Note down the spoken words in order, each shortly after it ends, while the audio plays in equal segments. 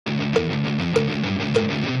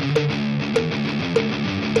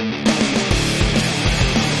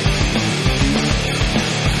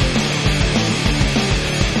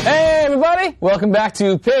Welcome back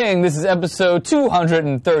to Ping. This is episode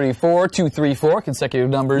 234 consecutive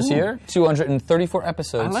numbers here. 234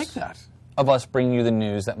 episodes. I like that. Of us bringing you the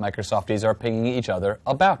news that Microsofties are pinging each other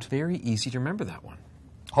about. Very easy to remember that one.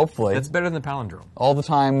 Hopefully. That's better than the palindrome. All the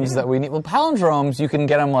times that we need. Well, palindromes, you can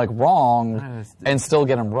get them wrong and still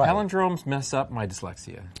get them right. Palindromes mess up my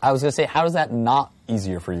dyslexia. I was going to say, how is that not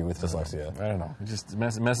easier for you with dyslexia? I don't know. It just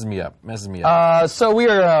messes me up. So we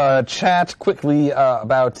are chat quickly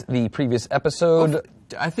about the previous episode.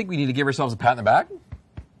 I think we need to give ourselves a pat on the back.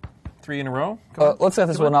 3 in a row. Let's set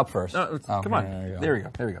this one up first. Come on.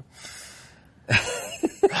 There we go.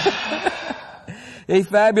 Hey,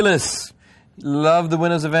 fabulous. Love the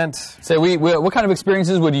Windows event. So what kind of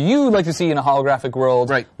experiences would you like to see in a holographic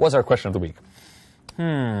world? Right. Was our question of the week.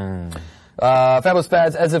 Fabulous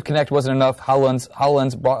Fads, as if Kinect wasn't enough,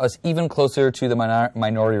 HoloLens brought us even closer to the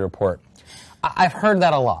Minority Report. I've heard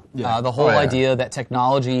that a lot. Yeah. The whole idea that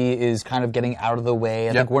technology is kind of getting out of the way.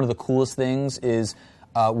 I think one of the coolest things is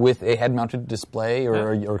with a head-mounted display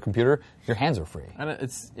or a computer, your hands are free.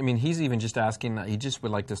 And he's even just asking, he just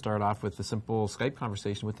would like to start off with a simple Skype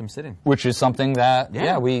conversation with them sitting. Which is something that,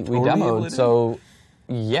 we demoed. So,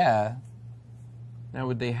 yeah. Now,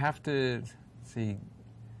 would they have to see,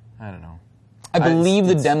 I don't know. I believe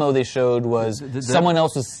the demo they showed was someone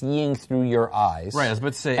else was seeing through your eyes. Right, I was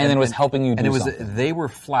about to say. And then was helping you do something. They were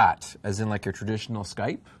flat, as in like your traditional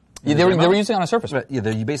Skype. Yeah, they were using it on a Surface. But,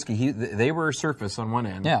 they were Surface on one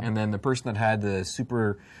end, and then the person that had the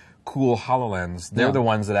super cool HoloLens, they're the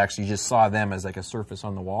ones that actually just saw them as like a Surface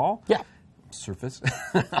on the wall. Yeah. Surface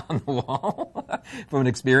on the wall from an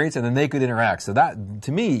experience, and then they could interact. So that,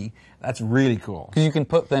 to me, that's really cool. Because you can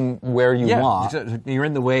put them where you want. You're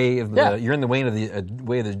in the way of the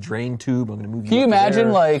way of the drain tube. I'm going to move you. Can you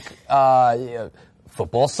imagine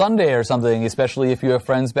Football Sunday or something, especially if you have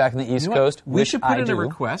friends back in the East Coast? We should put in a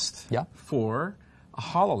request for a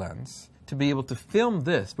HoloLens to be able to film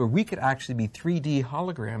this, where we could actually be 3D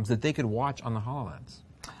holograms that they could watch on the HoloLens.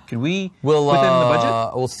 Could we put that in the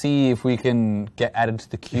budget? We'll see if we can get added to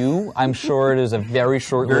the queue. I'm sure it is a very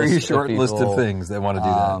short list of things that want to do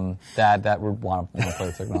that would want to play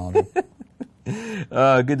the technology.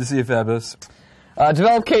 Good to see you, Fabulous.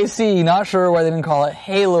 Developed KC, not sure why they didn't call it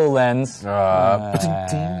HoloLens.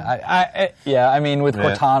 With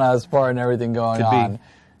Cortana's part and everything going on.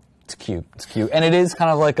 It's cute. And it is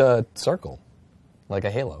kind of like a circle, like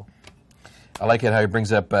a halo. I like it how he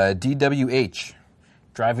brings up DWH.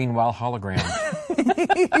 Driving while hologram.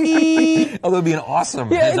 Although it'd be an awesome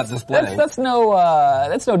heads-up display. That's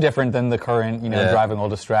no different than the current, driving while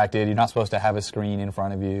distracted. You're not supposed to have a screen in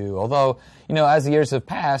front of you. Although, as the years have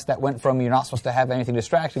passed, that went from you're not supposed to have anything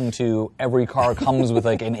distracting to every car comes with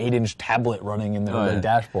like an 8-inch tablet running in the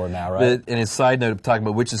dashboard now, right? And his side note, talking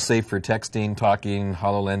about which is safe for texting, talking,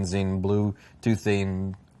 HoloLensing,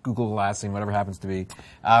 Bluetoothing, Google Glassing, whatever happens to be.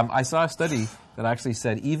 I saw a study that actually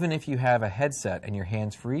said even if you have a headset and your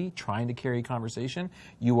hands free, trying to carry a conversation,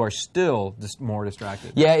 you are still more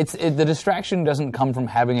distracted. Yeah, the distraction doesn't come from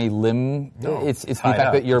having a limb. No, it's the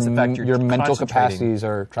fact that your mental capacities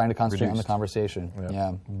are trying to concentrate on the conversation.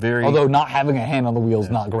 Yeah. Although not having a hand on the wheel is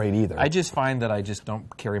not great either. I just find that I just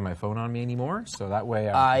don't carry my phone on me anymore, so that way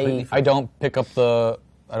I don't pick up the.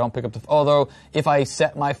 Although if I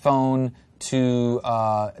set my phone to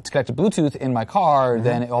connect to Bluetooth in my car,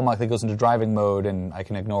 then it automatically goes into driving mode, and I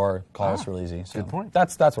can ignore calls real easy. So good point.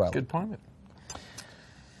 That's what I like. Good point.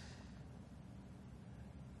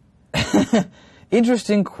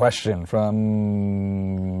 Interesting question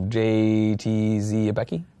from JTZ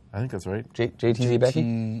Becky. I think that's right. JTZ Becky?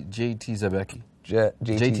 JT Zabecki. JT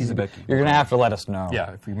Zabecki. You're going to have to let us know.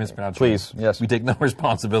 Yeah, if we mispronounce it. Please, yes. We take no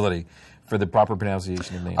responsibility for the proper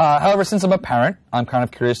pronunciation of names. However, since I'm a parent, I'm kind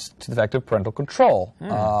of curious to the effect of parental control.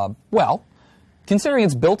 Well, considering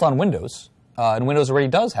it's built on Windows, and Windows already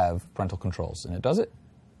does have parental controls in it, does it?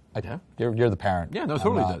 You're the parent. Yeah, no, it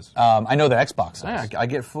totally does. I know that Xbox does. I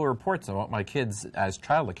get full reports on what my kids, as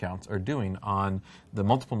child accounts, are doing on the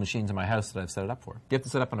multiple machines in my house that I've set it up for. You have to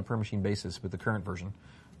set up on a per-machine basis with the current version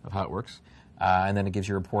of how it works. And then it gives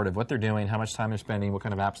you a report of what they're doing, how much time they're spending, what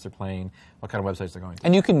kind of apps they're playing, what kind of websites they're going to.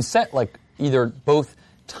 And you can set either both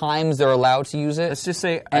times they're allowed to use it. Let's just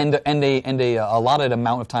say and a allotted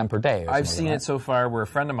amount of time per day. I've seen it so far where a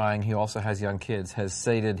friend of mine who also has young kids has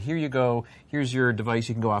stated, here you go, here's your device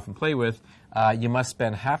you can go off and play with. You must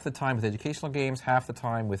spend half the time with educational games, half the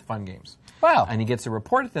time with fun games. Wow. And he gets a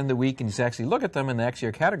report at the end of the week, and you actually look at them, and they actually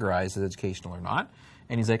are categorized as educational or not.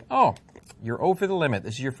 and he's like, "Oh, you're over the limit.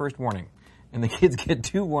 This is your first warning." And the kids get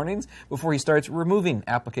 2 warnings before he starts removing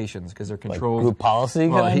applications because they're controlled. Like group policy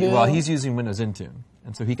Well, he's using Windows Intune.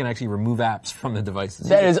 And so he can actually remove apps from the devices.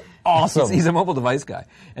 That is awesome. He's a mobile device guy.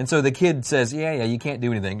 And so the kid says, yeah, you can't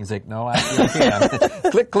do anything. He's like, no, actually I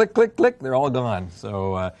can. Click, click, click, click. They're all gone.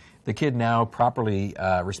 So the kid now properly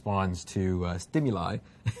responds to stimuli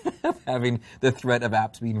having the threat of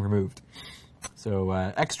apps being removed. So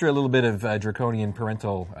extra little bit of draconian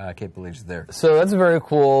parental capabilities there. So that's very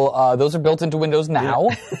cool. Those are built into Windows now.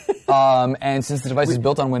 And since the device is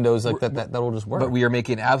built on Windows, like that will just work. But we are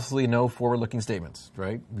making absolutely no forward-looking statements,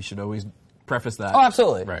 right? We should always preface that. Oh,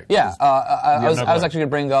 absolutely. Right. Yeah. I was actually going to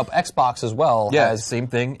bring up Xbox as well. Yeah, same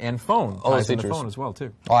thing. And phone. All those features. features. The phone as well,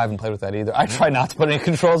 too. Oh, I haven't played with that either. I try not to put any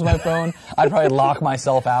controls on my phone. I'd probably lock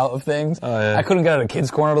myself out of things. Oh, yeah. I couldn't get out of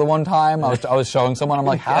Kids Corner the one time. I was showing someone. I'm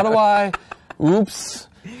like, how do I... Oops.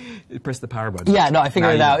 You press the power button. Yeah, no, I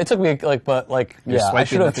figured it out. It took me, I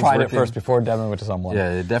should have tried it first before demoing it to someone.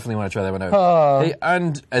 Yeah, you definitely want to try that one out. Hey,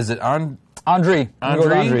 is it Andri.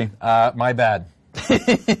 My bad.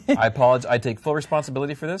 I apologize. I take full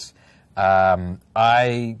responsibility for this.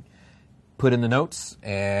 I put in the notes,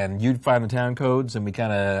 and you'd find the town codes, and we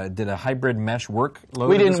kind of did a hybrid mesh workload.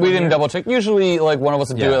 We didn't double check. Usually, like one of us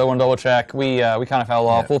would do it, the other one double check. We kind of fell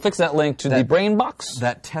off. We'll fix that link to the brain box.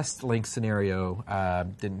 That test link scenario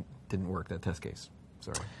didn't work. That test case.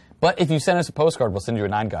 Sorry. But if you send us a postcard, we'll send you a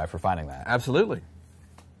 9 guy for finding that. Absolutely.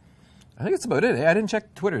 I think that's about it. I didn't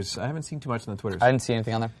check Twitters. I haven't seen too much on the Twitters. I didn't see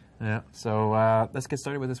anything on there. Yeah. So let's get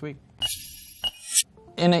started with this week.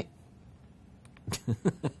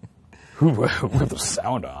 With the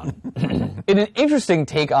sound on. In an interesting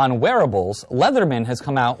take on wearables, Leatherman has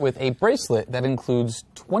come out with a bracelet that includes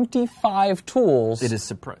 25 tools. It is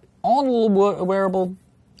surprising. On a little wearable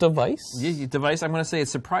device. Device. I'm going to say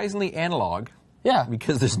it's surprisingly analog. Yeah.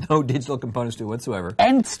 Because there's no digital components to it whatsoever.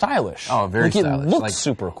 And stylish. Oh, very stylish. It looks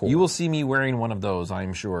super cool. You will see me wearing one of those,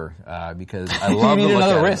 I'm sure, because I love the look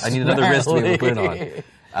at it. I need another wrist to be able to put it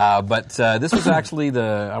on. But this was actually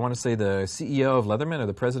I want to say the CEO of Leatherman, or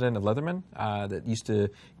the president of Leatherman, that used to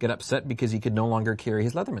get upset because he could no longer carry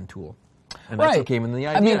his Leatherman tool. And that's what came in the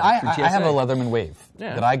idea. I mean, I have a Leatherman Wave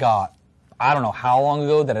that I got, I don't know how long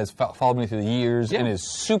ago, that has followed me through the years and is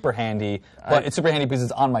super handy. But it's super handy because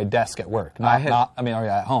it's on my desk at work,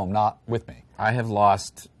 at home, not with me. I have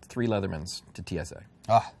lost 3 Leathermans to TSA.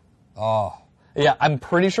 Yeah, I'm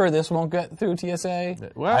pretty sure this won't get through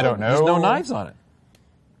TSA. Well, I don't know. There's no knives on it.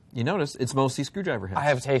 You notice it's mostly screwdriver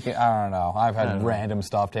heads. I don't know. I've had random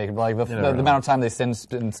stuff taken. Like the amount of time they spend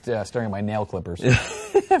staring at my nail clippers.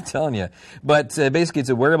 I'm telling you. But basically, it's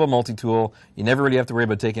a wearable multi-tool. You never really have to worry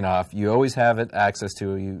about taking off. You always have it access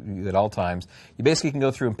to you at all times. You basically can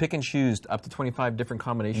go through and pick and choose up to 25 different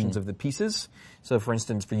combinations of the pieces. So, for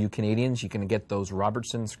instance, for you Canadians, you can get those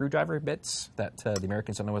Robertson screwdriver bits that the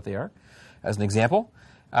Americans don't know what they are, as an example.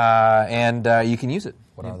 And you can use it.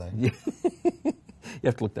 What are they? You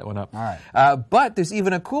have to look that one up. All right. But there's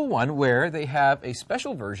even a cool one where they have a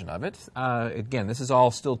special version of it. Again, this is all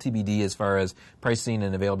still TBD as far as pricing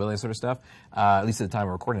and availability and sort of stuff, at least at the time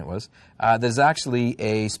of recording it was. There's actually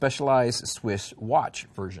a specialized Swiss watch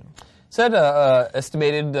version. Said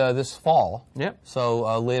estimated this fall. Yep.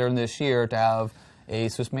 So later in this year to have a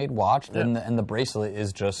Swiss-made watch, and the bracelet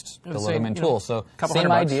is just the Leatherman tool. So same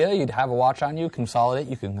idea. You'd have a watch on you, consolidate.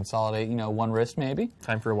 You can consolidate, one wrist maybe.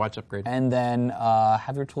 Time for a watch upgrade. And then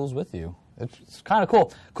have your tools with you. It's kind of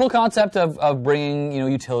cool. Cool concept of bringing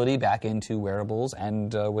utility back into wearables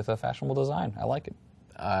and with a fashionable design. I like it.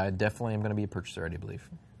 Definitely, I'm going to be a purchaser, I believe.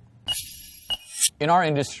 In our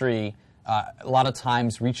industry, a lot of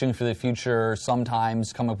times reaching for the future,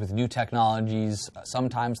 sometimes come up with new technologies,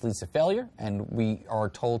 sometimes leads to failure, and we are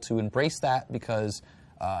told to embrace that because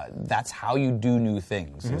that's how you do new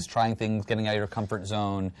things, is trying things, getting out of your comfort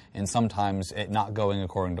zone, and sometimes it not going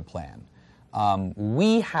according to plan.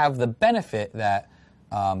 We have the benefit that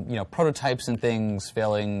prototypes and things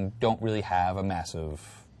failing don't really have a massive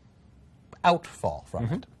outfall from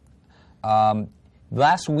it.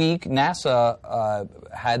 Last week, NASA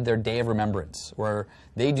had their Day of Remembrance, where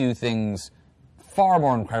they do things far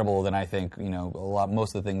more incredible than I think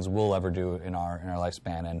most of the things we'll ever do in our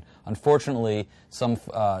lifespan. And unfortunately, some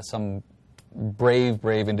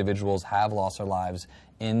brave individuals have lost their lives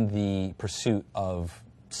in the pursuit of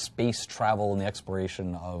space travel and the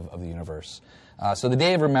exploration of the universe. So the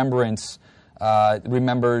Day of Remembrance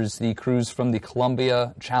remembers the crews from the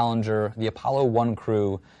Columbia, Challenger, the Apollo 1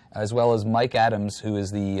 crew, as well as Mike Adams, who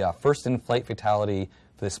is the first in-flight fatality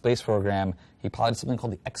for the space program. He piloted something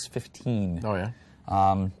called the X-15. Oh, yeah.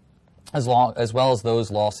 as well as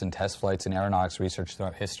those lost in test flights and aeronautics research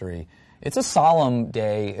throughout history. It's a solemn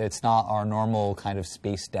day. It's not our normal kind of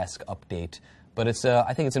space desk update, but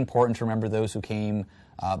I think it's important to remember those who came,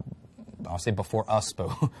 I'll say before us, but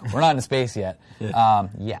we're not in space yet.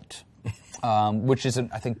 Which is,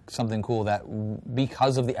 I think, something cool that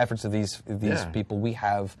because of the efforts of these people, we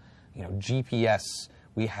have, GPS,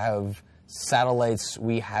 we have satellites,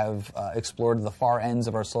 we have explored the far ends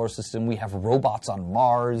of our solar system, we have robots on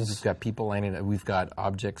Mars. We've got people landing, we've got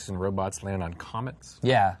objects and robots landing on comets.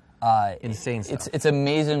 Yeah. Insane stuff. It's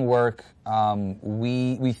amazing work.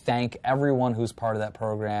 We thank everyone who's part of that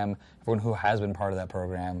program, everyone who has been part of that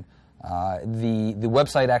program. The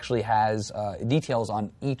website actually has details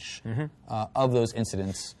on each of those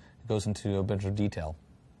incidents. It goes into a bunch of detail.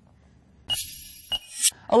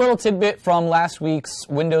 A little tidbit from last week's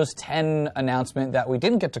Windows 10 announcement that we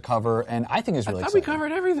didn't get to cover, and I think is really exciting. We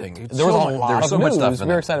covered everything. There was a lot of much news. stuff.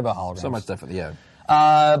 We were excited about holograms. So much stuff. Yeah.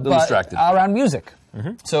 But distracted. Around music.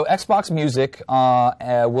 So Xbox Music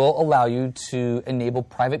will allow you to enable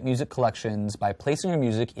private music collections by placing your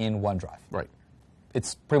music in OneDrive. Right.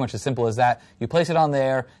 It's pretty much as simple as that. You place it on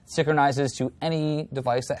there, synchronizes to any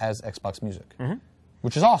device that has Xbox Music,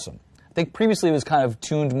 which is awesome. I think previously it was kind of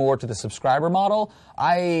tuned more to the subscriber model.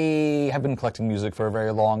 I have been collecting music for a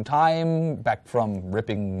very long time, back from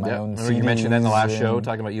ripping my own CDs. You mentioned that in the last show,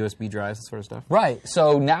 talking about USB drives and sort of stuff. Right.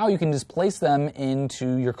 So now you can just place them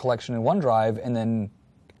into your collection in OneDrive and then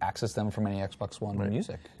access them from any Xbox One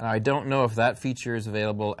music. And I don't know if that feature is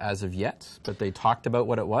available as of yet, but they talked about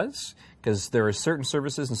what it was, because there are certain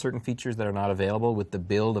services and certain features that are not available with the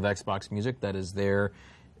build of Xbox Music that is there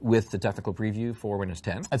with the technical preview for Windows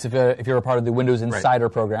 10. That's if you're a part of the Windows Insider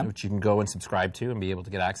program. Which you can go and subscribe to and be able to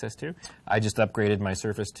get access to. I just upgraded my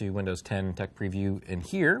Surface to Windows 10 Tech Preview in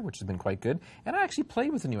here, which has been quite good. And I actually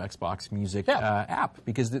played with the new Xbox Music app,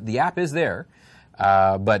 because the app is there.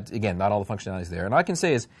 But again, not all the functionality is there. And all I can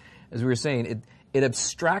say is, as we were saying, it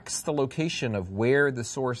abstracts the location of where the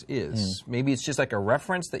source is. Maybe it's just like a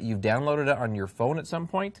reference that you've downloaded it on your phone at some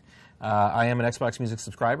point. I am an Xbox Music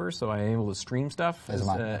subscriber, so I am able to stream stuff as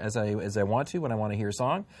I want to when I want to hear a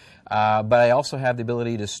song. But I also have the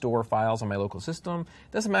ability to store files on my local system.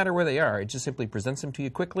 It doesn't matter where they are. It just simply presents them to you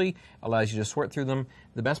quickly, allows you to sort through them.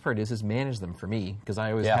 The best part is manage them for me, because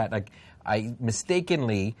I always had, I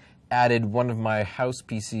mistakenly added one of my house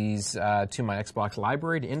PCs to my Xbox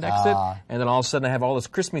library to index it, and then all of a sudden I have all this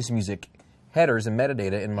Christmas music headers and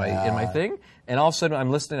metadata in my thing, and all of a sudden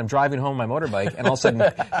I'm driving home my motorbike, and all of a sudden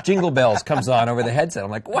Jingle Bells comes on over the headset.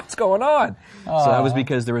 I'm like, what's going on? So that was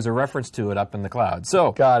because there was a reference to it up in the cloud.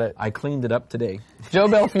 So got it. I cleaned it up today. Joe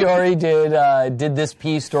Belfiore did this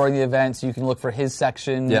piece during the event, so you can look for his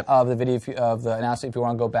section of the video of the announcement if you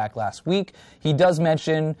want to go back last week. He does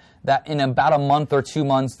mention that in about a month or 2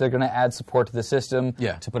 months, they're going to add support to the system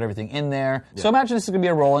to put everything in there. So imagine this is going to be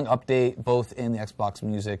a rolling update both in the Xbox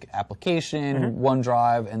Music application,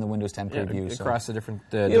 OneDrive, and the Windows 10 preview. Across the different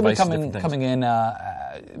it'll devices. be coming in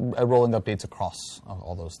rolling updates across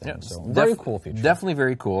all those things. So very cool feature. Definitely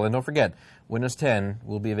very cool. And don't forget, Windows 10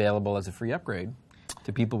 will be available as a free upgrade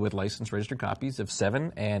to people with licensed registered copies of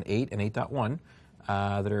 7 and 8 and 8.1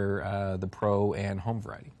 that are the Pro and Home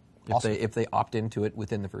variety. If they opt into it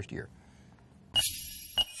within the first year.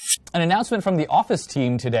 An announcement from the Office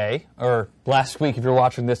team today, or last week if you're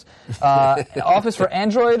watching this. Office for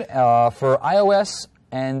Android, for iOS,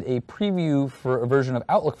 and a preview for a version of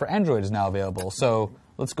Outlook for Android is now available. So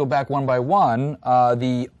let's go back one by one.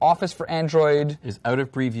 The Office for Android is out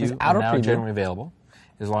of preview, now generally available.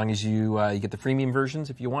 As long as you get the freemium versions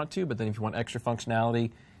if you want to, but then if you want extra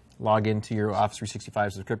functionality, log into your Office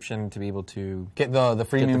 365 subscription to be able to get the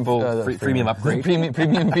premium premium upgrade,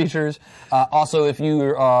 premium features. Also, if you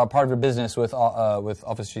are part of a business with Office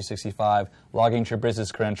 365, log into your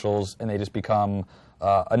business credentials, and they just become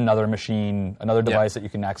another machine, another device that you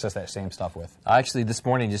can access that same stuff with. I actually this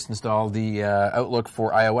morning just installed the Outlook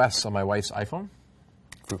for iOS on my wife's iPhone.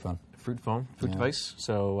 Fruit device.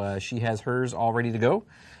 So she has hers all ready to go.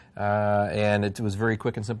 And it was very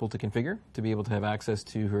quick and simple to configure to be able to have access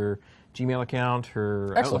to her Gmail account,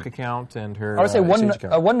 her Outlook account, and her I would say account.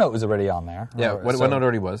 OneNote was already on there. Yeah, OneNote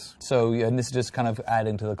already was. So and this is just kind of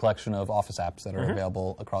adding to the collection of Office apps that are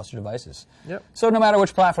available across your devices. Yep. So no matter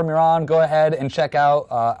which platform you're on, go ahead and check out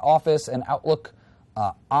Office and Outlook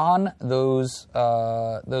on those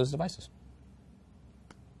devices.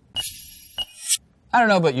 I don't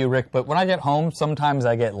know about you, Rick, but when I get home, sometimes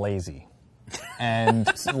I get lazy. and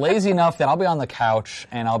lazy enough that I'll be on the couch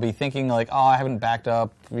and I'll be thinking like, oh, I haven't backed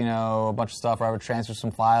up, a bunch of stuff, or I would transfer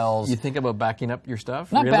some files. You think about backing up your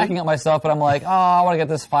stuff? Not really? backing up my stuff, but I'm like, oh, I want to get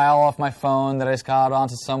this file off my phone that I just got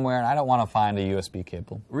onto somewhere, and I don't want to find a USB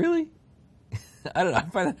cable. Really? I don't know. I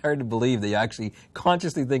find it hard to believe that you actually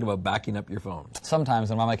consciously think about backing up your phone. Sometimes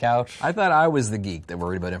when I'm on my couch. I thought I was the geek that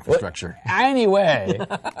worried about infrastructure. Anyway,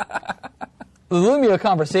 the Lumia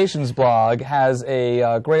Conversations blog has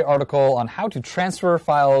a great article on how to transfer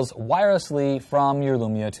files wirelessly from your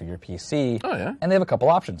Lumia to your PC. Oh, yeah? And they have a couple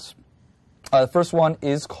options. The first one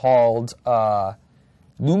is called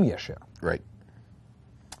Lumia Share. Right.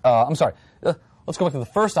 I'm sorry. Let's go back to the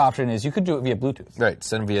first option is you could do it via Bluetooth. Right,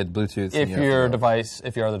 send via Bluetooth. If your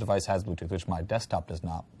other device has Bluetooth, which my desktop does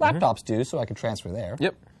not. Laptops do, so I can transfer there.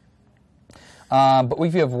 Yep. But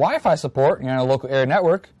if you have Wi-Fi support and you're on a local area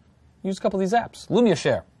network, use a couple of these apps. Lumia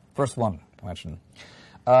Share, first one to mention.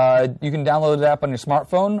 You can download the app on your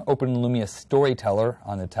smartphone, open Lumia Storyteller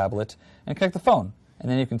on the tablet, and connect the phone. And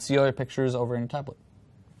then you can see all your pictures over in your tablet.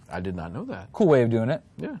 I did not know that. Cool way of doing it.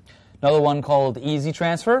 Yeah. Another one called Easy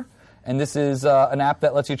Transfer. And this is an app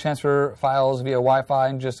that lets you transfer files via Wi-Fi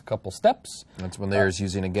in just a couple steps. That's when there's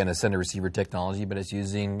using, again, a sender-receiver technology, but it's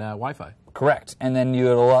using Wi-Fi. Correct. And then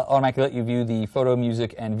it'll automatically let you view the photo,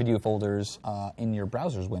 music, and video folders in your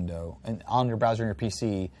browser's window, and on your browser on your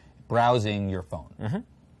PC, browsing your phone,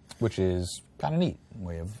 which is kind of neat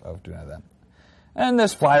way of doing that. And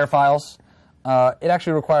there's flyer files. It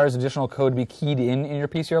actually requires additional code to be keyed in your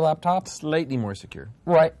PC or laptop. Slightly more secure.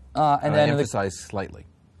 Right. And then emphasize slightly.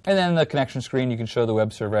 And then the connection screen, you can show the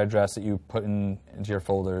web server address that you put into your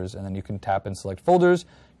folders, and then you can tap and select folders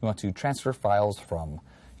you want to transfer files from. You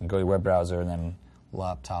can go to your web browser and then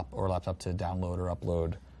laptop to download or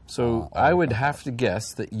upload. So I would have to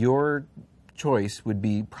guess that your choice would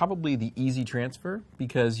be probably the easy transfer,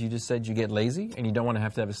 because you just said you get lazy and you don't want to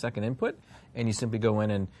have a second input, and you simply go in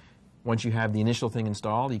and once you have the initial thing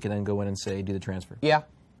installed, you can then go in and say, do the transfer. Yeah.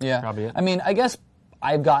 Probably it. I mean, I guess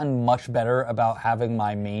I've gotten much better about having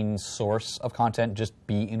my main source of content just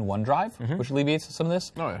be in OneDrive, which alleviates some of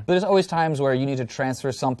this. Oh, yeah. But there's always times where you need to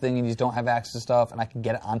transfer something and you just don't have access to stuff, and I can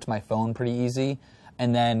get it onto my phone pretty easy.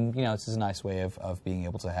 And then, it's just a nice way of being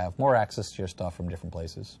able to have more access to your stuff from different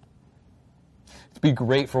places. It'd be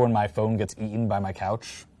great for when my phone gets eaten by my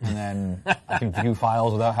couch, and then I can view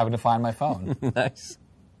files without having to find my phone. Nice.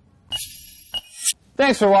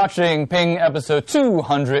 Thanks for watching Ping episode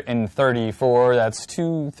 234. That's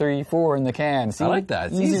 234 in the can. See? I like that.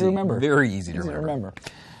 It's easy to remember. Very easy to remember.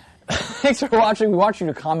 Thanks for watching. We want you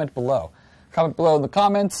to comment below. Comment below in the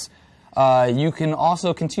comments. You can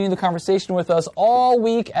also continue the conversation with us all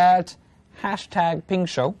week at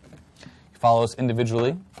 #PingShow. Follow us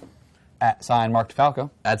individually at Mark DeFalco.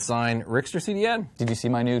 At @RicksterCDN. Did you see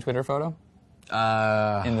my new Twitter photo?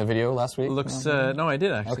 In the video last week? Looks no, I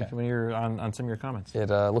did actually. Okay. When you were on some of your comments, it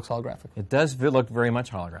looks holographic. It does look very much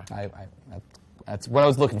holographic. That's what I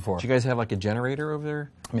was looking for. Do you guys have like a generator over there?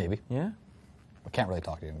 Maybe. Yeah. I can't really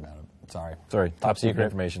talk to you about it. Sorry. Top secret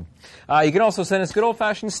information. You can also send us good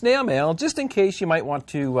old-fashioned snail mail, just in case you might want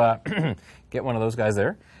to get one of those guys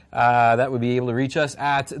there. That would be able to reach us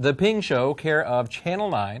at The Ping Show, care of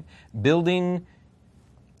Channel 9, Building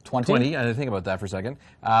 20. I didn't think about that for a second.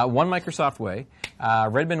 1 Microsoft Way,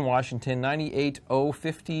 Redmond, Washington,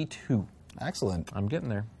 98052. Excellent. I'm getting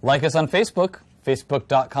there. Like us on Facebook,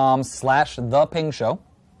 facebook.com/ThePingShow.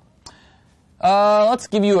 Let's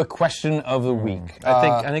give you a question of the week.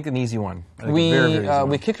 I think an easy one.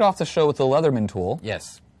 We kicked off the show with the Leatherman tool.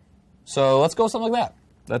 Yes. So let's go with something like that.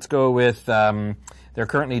 Let's go with, there are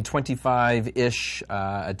currently 25-ish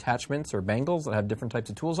attachments or bangles that have different types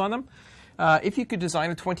of tools on them. If you could design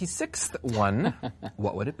a 26th one,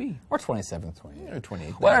 what would it be? Or 27th, 28th. Or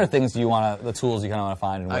 28th. What are the tools you kind of want to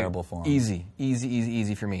find in wearable form?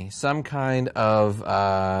 Easy for me. Some kind of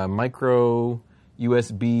micro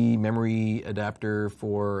USB memory adapter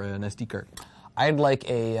for an SD card. I'd like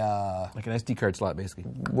like an SD card slot, basically.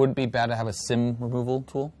 Wouldn't be bad to have a SIM removal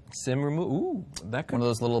tool. SIM removal? Ooh, that could... One of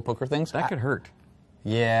those little poker things? That could hurt.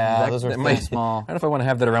 Yeah, those are very small. I don't know if I want to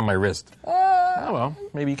have that around my wrist. Oh, well,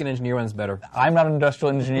 maybe you can engineer ones better. I'm not an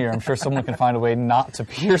industrial engineer. I'm sure someone can find a way not to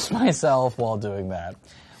pierce myself while doing that.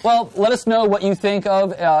 Well, let us know what you think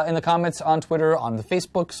of in the comments on Twitter, on the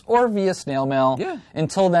Facebooks, or via snail mail. Yeah.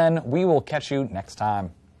 Until then, we will catch you next time.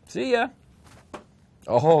 See ya.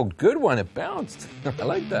 Oh, good one. It bounced. I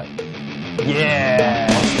like that. Yeah.